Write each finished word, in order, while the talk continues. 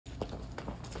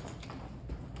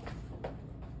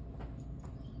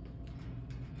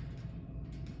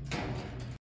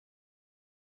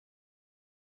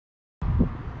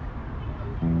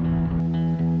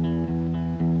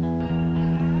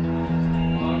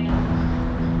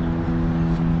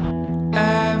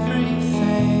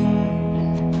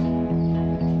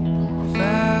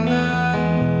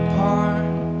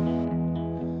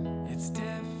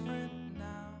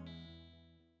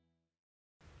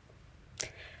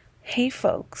Hey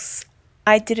folks,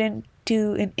 I didn't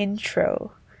do an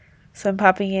intro, so I'm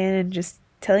popping in and just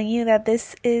telling you that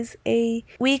this is a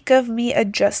week of me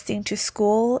adjusting to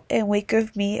school and week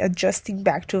of me adjusting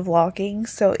back to vlogging,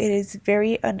 so it is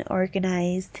very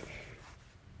unorganized.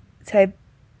 So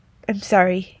I'm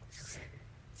sorry,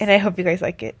 and I hope you guys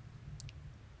like it.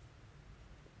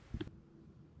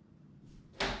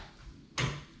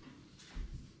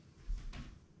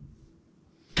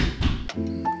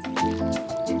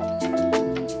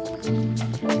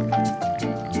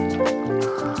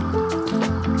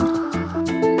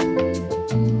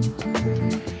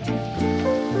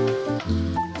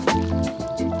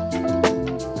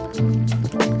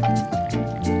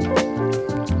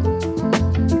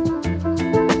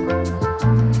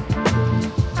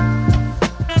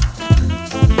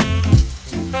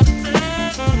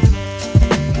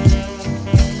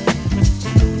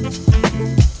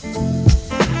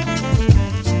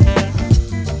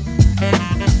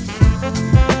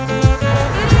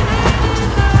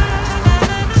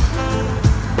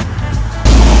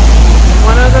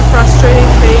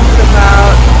 Frustrating things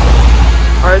about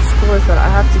art school is that I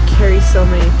have to carry so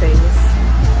many things.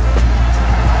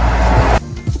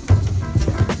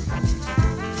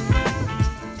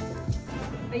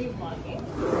 Are you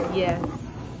vlogging? Yes.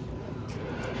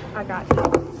 I got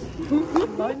you.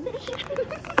 Lunch.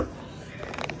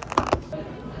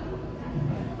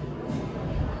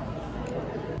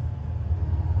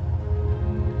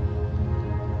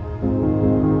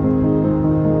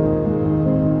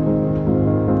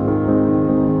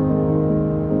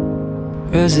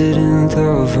 Resident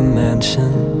of a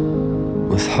mansion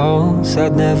with halls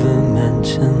I'd never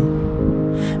mention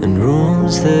and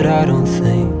rooms that I don't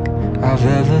think I've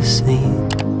ever seen.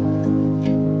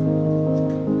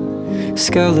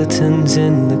 Skeletons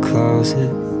in the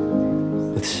closet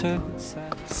with shirts.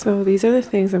 So these are the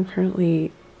things I'm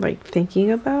currently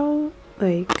thinking about.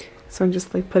 So I'm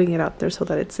just putting it out there so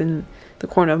that it's in the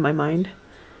corner of my mind.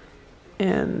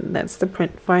 And that's the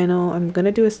print vinyl. I'm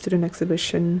gonna do a student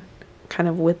exhibition kind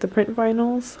of with the print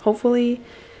vinyls, hopefully.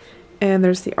 And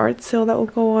there's the art sale that will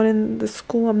go on in the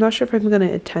school. I'm not sure if I'm going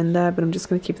to attend that, but I'm just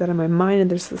going to keep that in my mind. And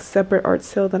there's a separate art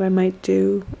sale that I might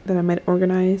do, that I might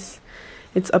organize.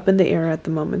 It's up in the air at the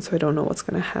moment, so I don't know what's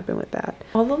going to happen with that.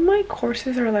 All of my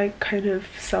courses are kind of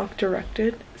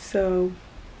self-directed, so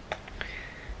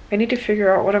I need to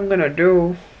figure out what I'm going to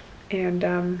do. And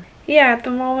yeah, at the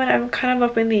moment I'm kind of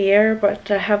up in the air, but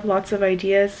I have lots of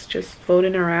ideas just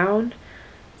floating around.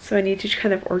 So I need to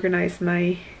kind of organize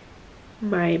my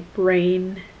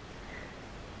brain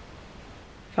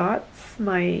thoughts,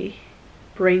 my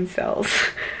brain cells.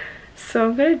 So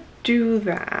I'm gonna do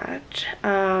that.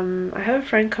 I have a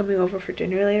friend coming over for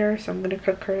dinner later, so I'm gonna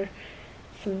cook her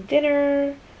some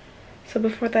dinner. So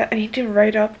before that, I need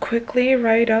to quickly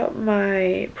write up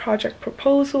my project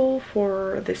proposal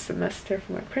for this semester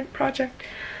for my print project.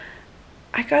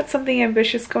 I got something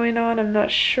ambitious going on. I'm not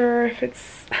sure if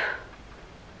it's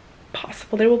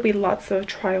possible. There will be lots of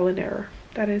trial and error.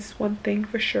 That is one thing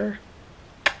for sure.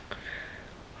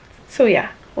 So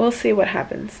yeah, we'll see what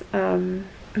happens. I'm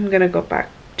gonna go back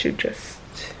to just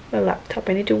my laptop.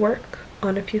 I need to work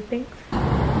on a few things.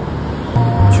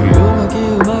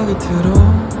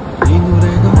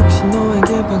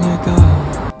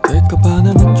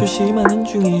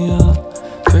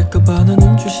 될까봐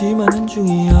나는 조심하는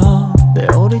중이야. 내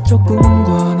어릴 적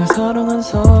꿈과 날 사랑한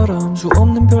사람, 수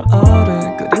없는 별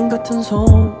아래 그림 같은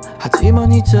섬.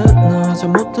 하지만 이제 나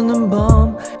잠 못 드는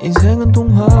밤, 인생은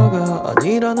동화가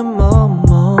아니라는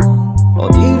맘만.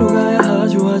 어디로 가야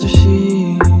하죠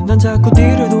아저씨, 난 자꾸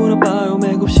뒤를 돌아봐요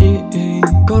맥없이.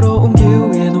 걸어온 길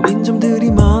위에 놓인 점들이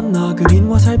많아,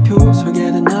 그린 화살표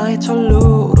설계된 나의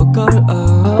철로로 걸어.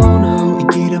 Oh no, 이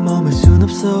길에 머물 순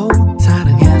없어.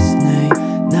 사랑했으네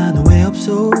나는 왜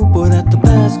없어. But at the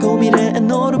past 고민해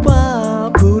너를 봐.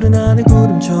 푸른 하늘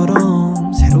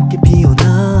구름처럼 새롭게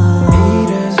피어나.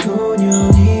 미래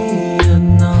소년이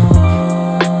된 너,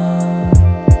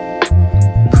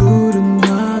 푸른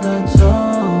바다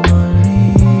저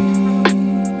멀리.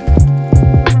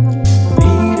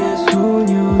 미래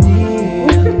소년이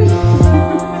된 너.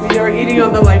 You're eating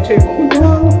on the light table.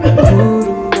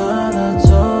 푸른 바다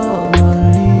저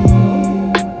멀리.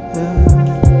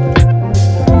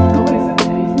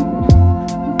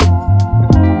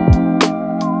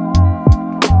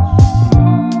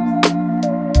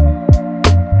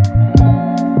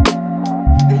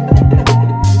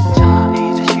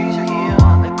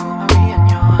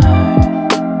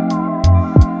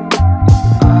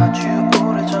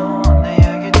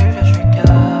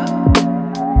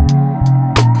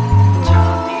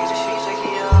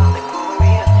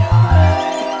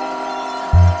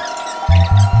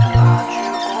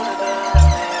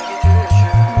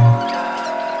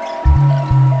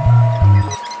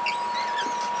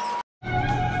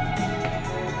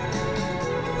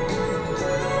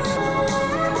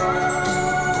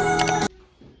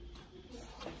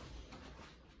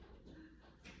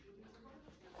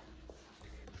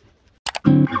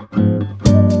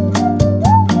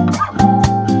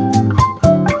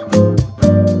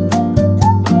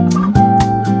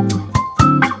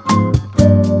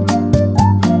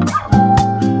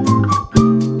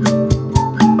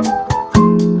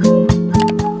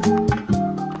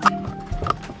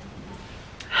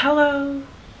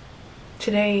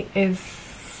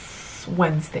 is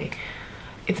Wednesday.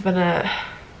 It's been a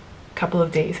couple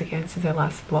of days again since I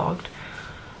last vlogged.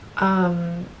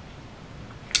 I'm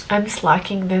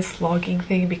slacking this vlogging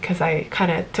thing because I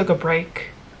kind of took a break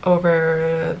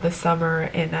over the summer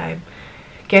and I'm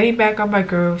getting back on my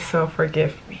groove, so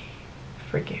forgive me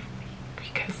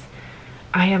because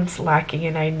I am slacking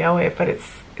and I know it, but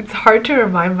it's hard to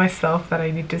remind myself that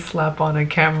I need to slap on a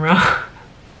camera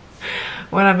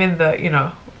when I'm in the, you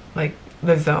know, like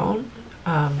the zone.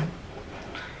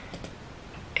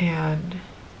 And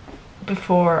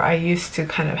before, I used to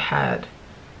kind of had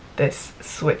this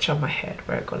switch on my head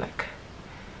where I go like,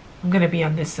 I'm gonna be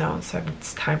on this zone, so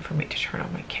it's time for me to turn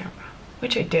on my camera,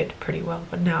 which I did pretty well,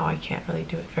 but now I can't really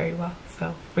do it very well,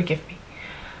 so forgive me.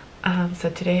 So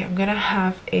today I'm gonna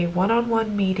have a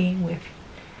one-on-one meeting with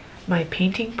my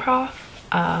painting prof.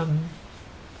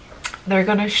 They're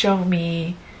gonna show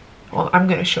me, well, I'm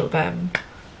gonna show them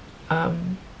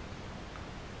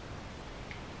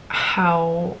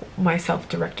how my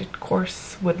self-directed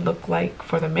course would look like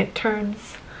for the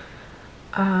midterms.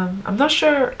 I'm not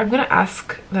sure. I'm gonna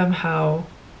ask them how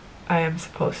I am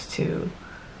supposed to,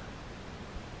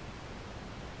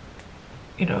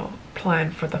 you know,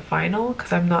 plan for the final,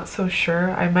 because I'm not so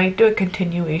sure. I might do a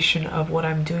continuation of what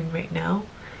I'm doing right now,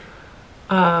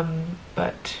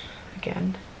 but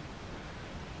again,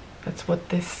 that's what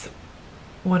this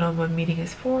one-on-one meeting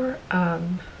is for.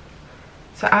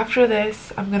 So after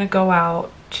this, I'm gonna go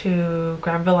out to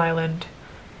Granville Island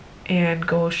and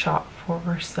go shop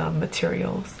for some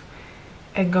materials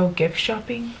and go gift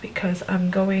shopping, because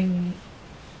I'm going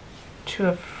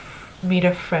to meet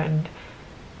a friend.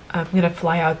 I'm gonna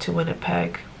fly out to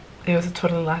Winnipeg. It was a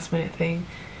totally last minute thing.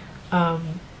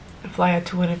 Fly out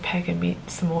to Winnipeg and meet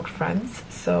some old friends.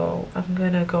 So I'm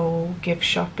gonna go gift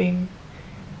shopping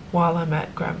while I'm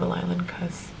at Granville Island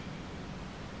because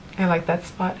I like that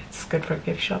spot. It's good for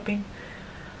gift shopping.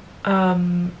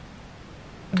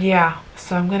 Yeah,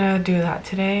 so I'm gonna do that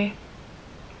today.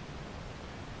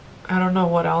 I don't know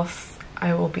what else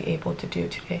I will be able to do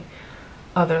today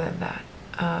other than that.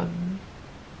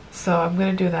 So I'm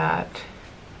gonna do that.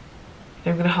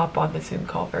 And I'm gonna hop on the Zoom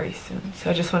call very soon. So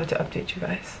I just wanted to update you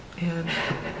guys. And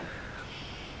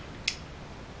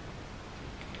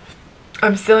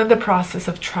I'm still in the process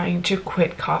of trying to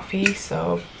quit coffee,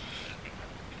 so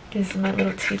this is my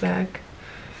little tea bag.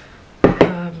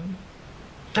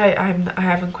 I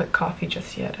haven't quit coffee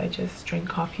just yet. I just drink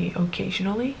coffee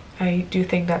occasionally. I do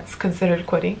think that's considered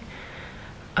quitting.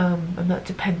 I'm not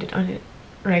dependent on it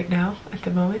right now at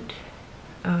the moment.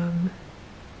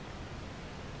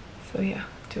 So yeah,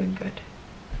 doing good.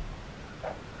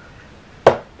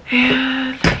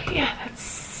 And yeah,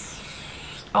 that's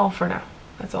all for now.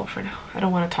 That's all for now. I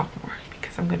don't want to talk more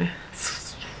because I'm gonna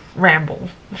ramble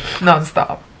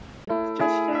non-stop.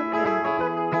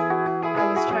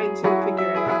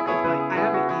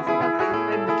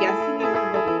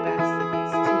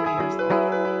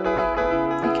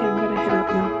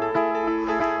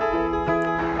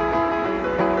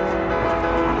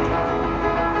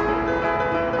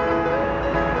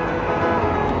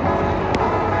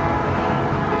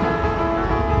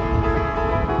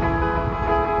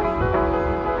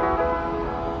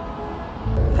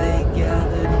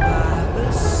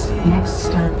 Next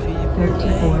stop,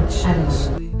 34th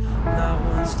Avenue. Not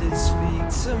once did speak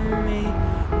to me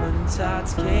when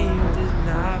tides came, did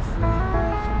not free.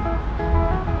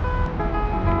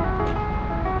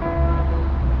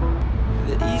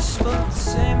 That each spoke the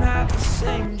same, had the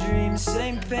same dreams,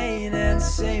 same pain and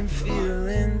same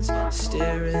feelings,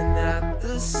 staring at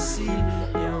the sea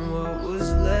and what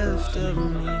was left of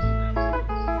me.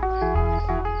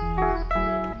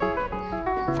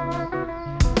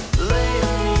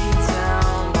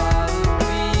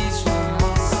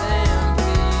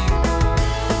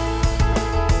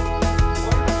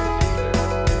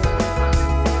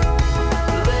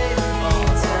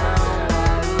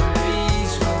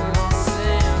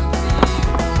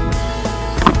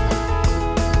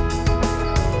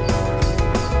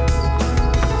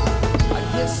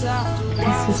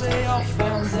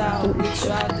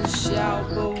 Tried to shout,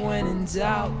 but when in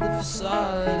doubt, the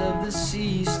facade of the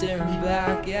sea staring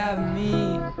back at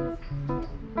me.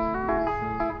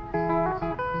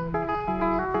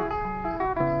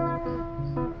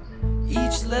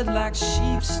 Each led like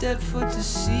sheep, stepped foot to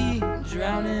sea,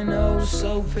 drowning oh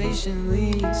so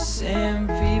patiently. Same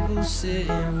people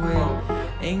sitting wait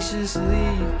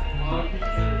anxiously.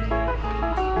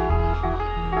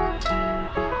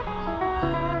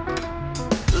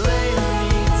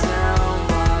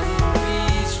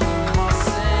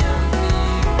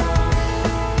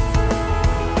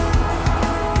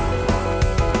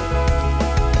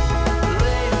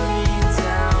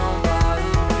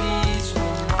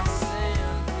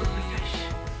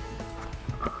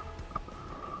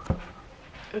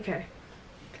 Okay,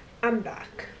 I'm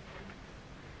back.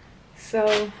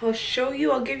 So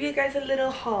I'll give you guys a little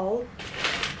haul.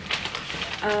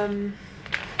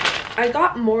 I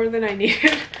got more than I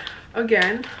needed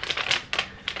again,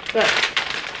 but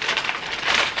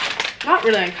not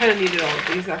really. I kind of needed all of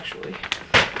these actually.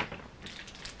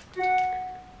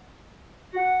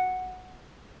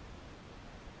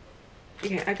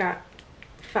 Okay, I got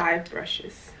 5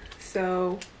 brushes.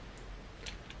 So,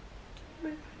 oh my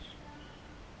gosh.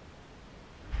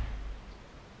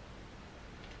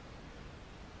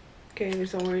 Okay,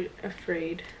 there's already a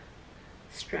frayed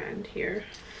strand here.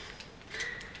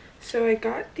 So I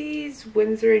got these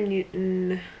Winsor &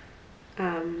 Newton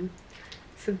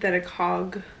synthetic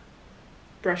hog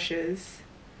brushes.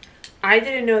 I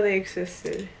didn't know they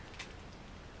existed.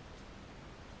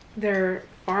 They're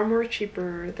far more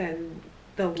cheaper than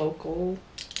the local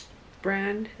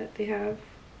brand that they have.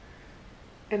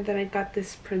 And then I got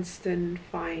this Princeton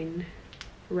fine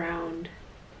round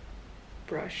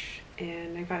brush,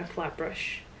 and I got a flat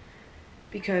brush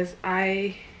because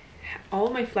all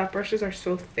my flat brushes are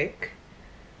so thick.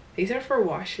 These are for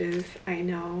washes, I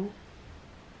know,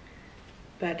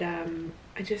 but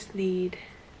I just need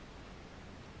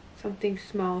something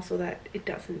small so that it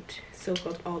doesn't soak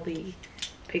up all the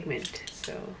pigment.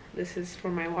 So this is for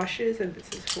my washes and this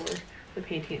is for the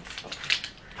painting itself.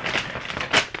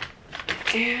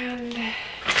 And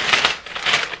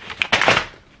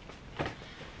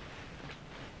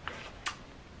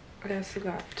I also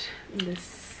got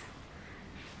this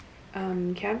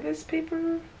canvas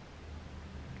paper.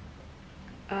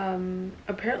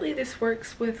 Apparently this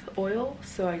works with oil,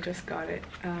 so I just got it.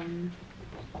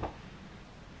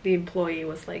 The employee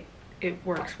was like, it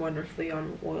works wonderfully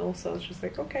on oil, so I was just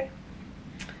like, okay,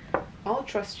 I'll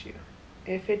trust you.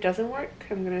 If it doesn't work,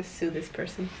 I'm gonna sue this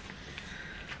person.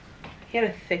 He had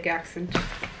a thick accent,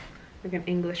 like an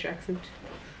English accent.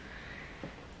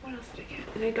 What else did I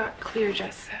get? And I got clear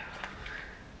gesso.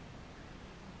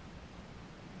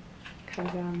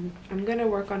 Because I'm gonna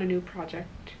work on a new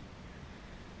project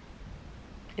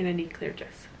and I need clear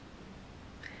gesso.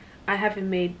 I haven't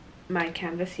made my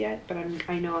canvas yet, but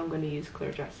I know I'm going to use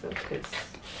clear gesso because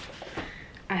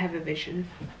I have a vision.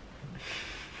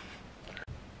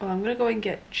 Well, I'm gonna go and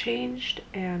get changed,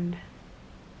 and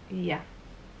yeah.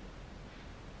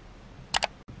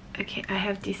 Okay, I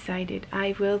have decided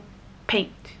I will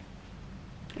paint.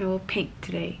 I will paint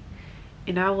today,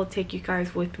 and I will take you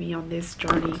guys with me on this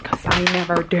journey because I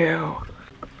never do.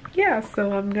 Yeah,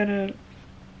 so I'm gonna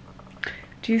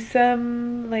do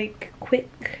some like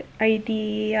quick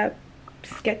idea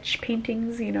sketch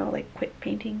paintings, you know, like quick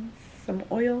paintings, some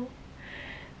oil.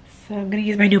 So I'm gonna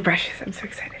use my new brushes. I'm so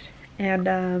excited. And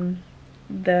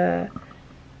the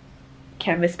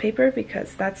canvas paper,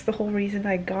 because that's the whole reason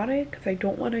I got it, because I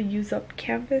don't want to use up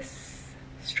canvas,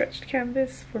 stretched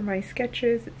canvas for my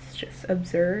sketches. It's just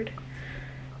absurd.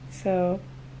 So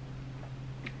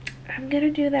I'm gonna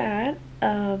do that.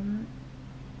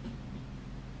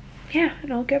 Yeah,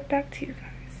 and I'll get back to you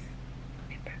guys.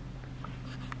 Get back.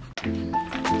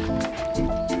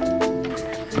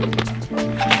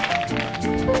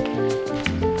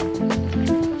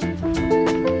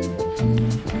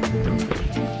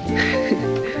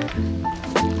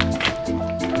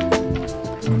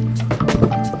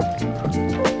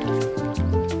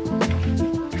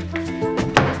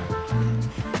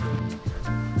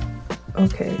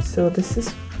 Okay, so this is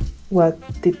what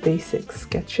the basic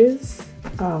sketch is.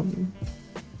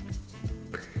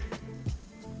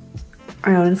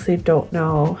 I honestly don't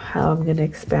know how I'm gonna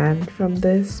expand from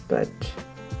this, but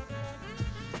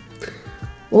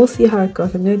we'll see how it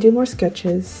goes. I'm gonna do more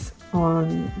sketches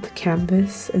on the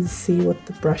canvas and see what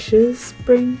the brushes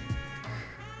bring,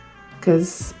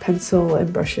 because pencil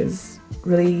and brushes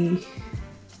really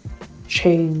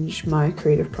change my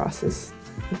creative process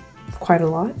quite a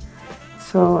lot.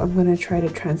 So I'm gonna try to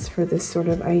transfer this sort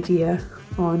of idea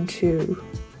onto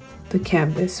the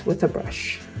canvas with a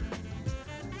brush.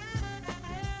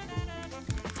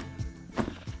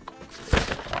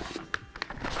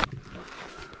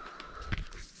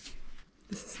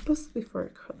 This is supposed to be for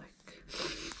acrylic.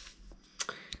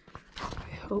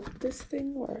 I hope this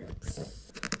thing works.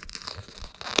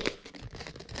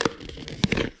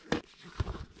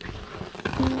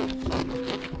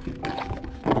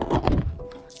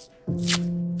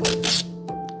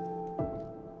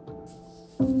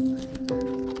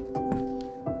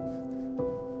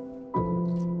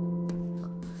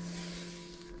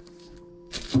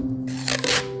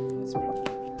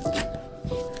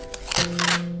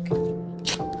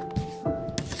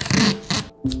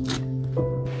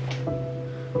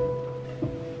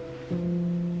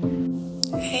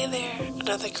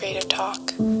 another creative talk.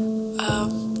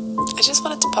 I just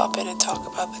wanted to pop in and talk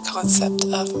about the concept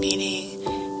of meaning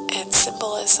and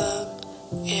symbolism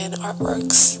in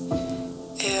artworks.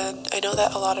 And I know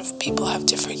that a lot of people have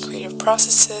different creative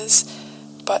processes,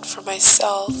 but for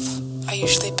myself, I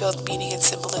usually build meaning and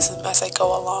symbolism as I go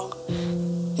along.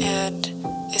 And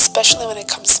especially when it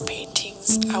comes to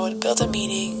paintings, I would build a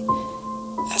meaning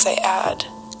as I add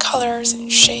colors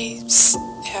and shapes,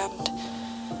 and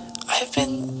I've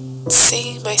been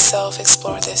seeing myself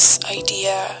explore this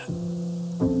idea,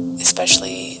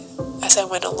 especially as I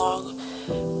went along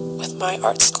with my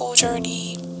art school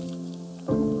journey,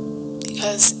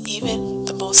 because even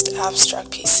the most abstract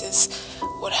pieces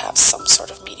would have some sort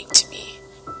of meaning to me,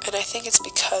 and I think it's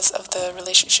because of the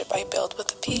relationship I build with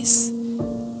the piece.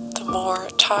 The more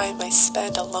time I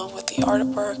spend alone with the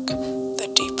artwork, the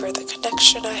deeper the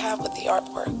connection I have with the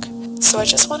artwork. So I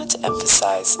just wanted to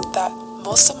emphasize that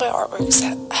most of my artworks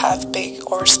have big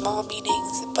or small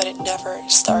meanings, but it never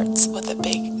starts with a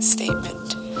big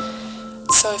statement.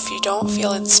 So if you don't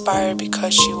feel inspired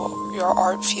because your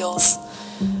art feels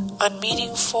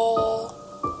unmeaningful,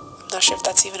 I'm not sure if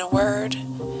that's even a word,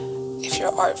 if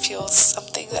your art feels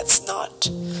something that's not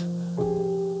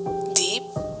deep,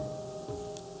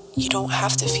 you don't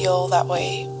have to feel that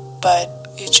way, but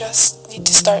you just need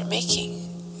to start making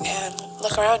and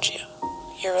look around you.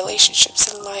 Your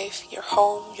relationships in life, your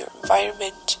home, your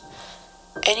environment,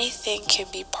 anything can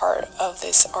be part of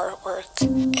this artwork,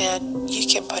 and you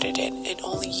can put it in, and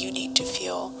only you need to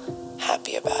feel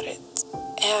happy about it.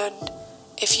 And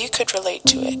if you could relate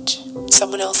to it,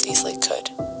 someone else easily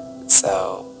could.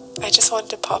 So I just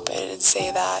wanted to pop in and say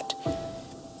that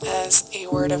as a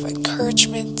word of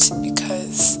encouragement,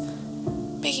 because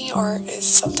making art is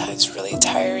sometimes really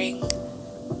tiring,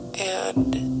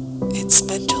 and it's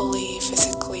mentally,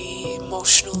 physically,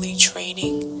 emotionally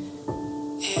draining.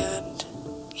 And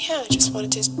yeah, I just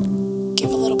wanted to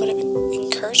give a little bit of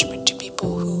encouragement to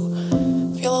people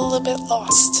who feel a little bit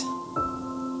lost,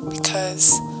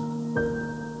 because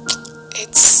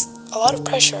it's a lot of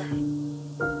pressure,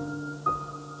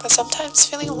 but sometimes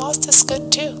feeling lost is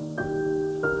good too.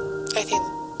 I think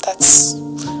that's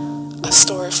a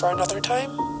story for another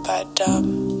time, but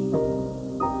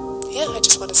yeah, I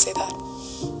just want to say that.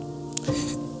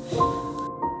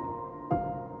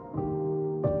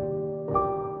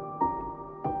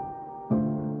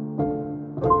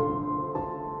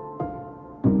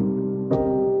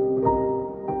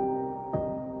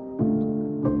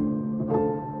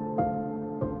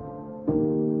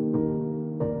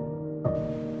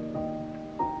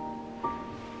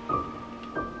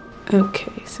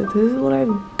 Okay, so this is what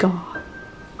I've got.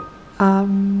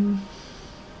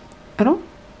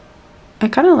 I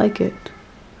kind of like it.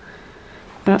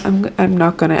 I'm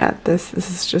not gonna add this. This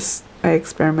is just, I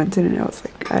experimented and I was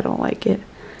like, I don't like it.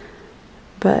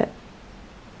 But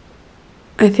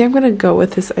I think I'm gonna go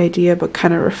with this idea, but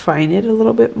kind of refine it a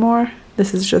little bit more.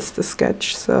 This is just a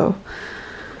sketch, so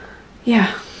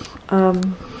yeah.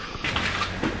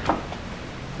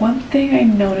 One thing I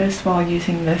noticed while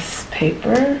using this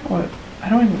paper, or I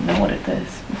don't even know what it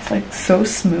is, it's like so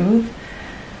smooth.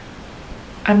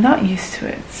 I'm not used to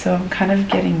it, so I'm kind of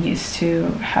getting used to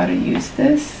how to use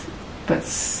this, but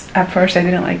at first I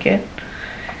didn't like it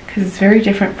because it's very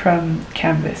different from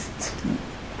canvas. It's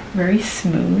very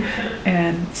smooth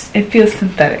and it feels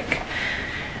synthetic,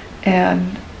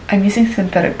 and I'm using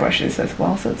synthetic brushes as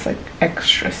well, so it's like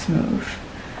extra smooth.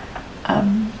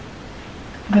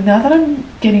 But now that I'm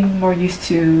getting more used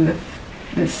to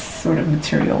this sort of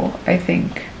material, I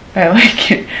think I like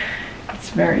it. It's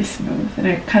very smooth, and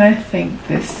I kind of think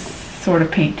this sort of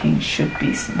painting should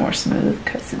be more smooth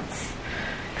because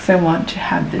I want to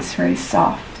have this very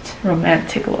soft,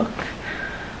 romantic look.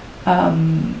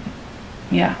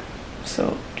 Yeah,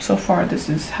 so far this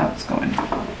is how it's going.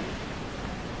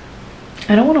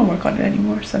 I don't want to work on it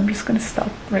anymore, so I'm just gonna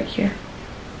stop right here.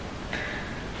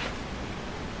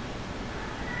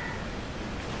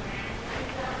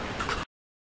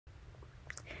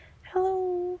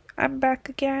 Hello, I'm back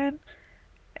again.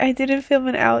 I didn't film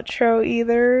an outro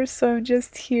either, so I'm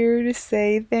just here to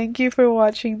say thank you for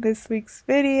watching this week's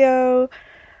video.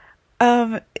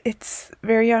 It's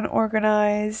very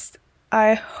unorganized.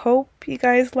 I hope you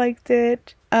guys liked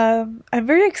it. I'm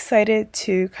very excited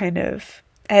to kind of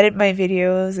edit my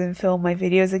videos and film my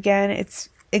videos again. It's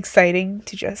exciting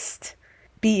to just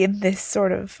be in this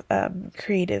sort of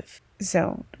creative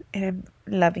zone, and I'm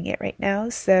loving it right now.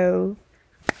 So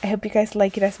I hope you guys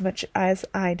like it as much as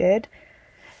I did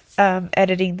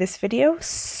editing this video.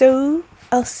 So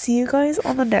I'll see you guys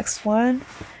on the next one,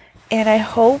 and I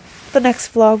hope the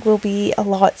next vlog will be a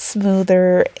lot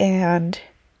smoother and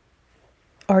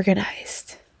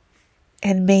organized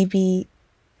and maybe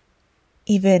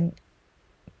even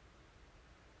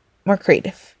more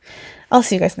creative. I'll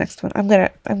see you guys next one. I'm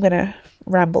gonna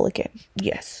ramble again.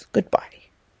 Yes, goodbye.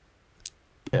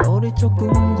 내 어릴 적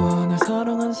꿈과 날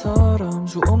사랑한 사람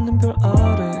수 없는 별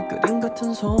아래 그림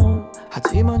같은 섬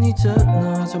하지만 이제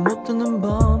나 잠 못 드는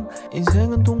밤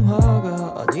인생은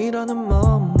동화가 아니라는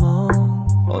맘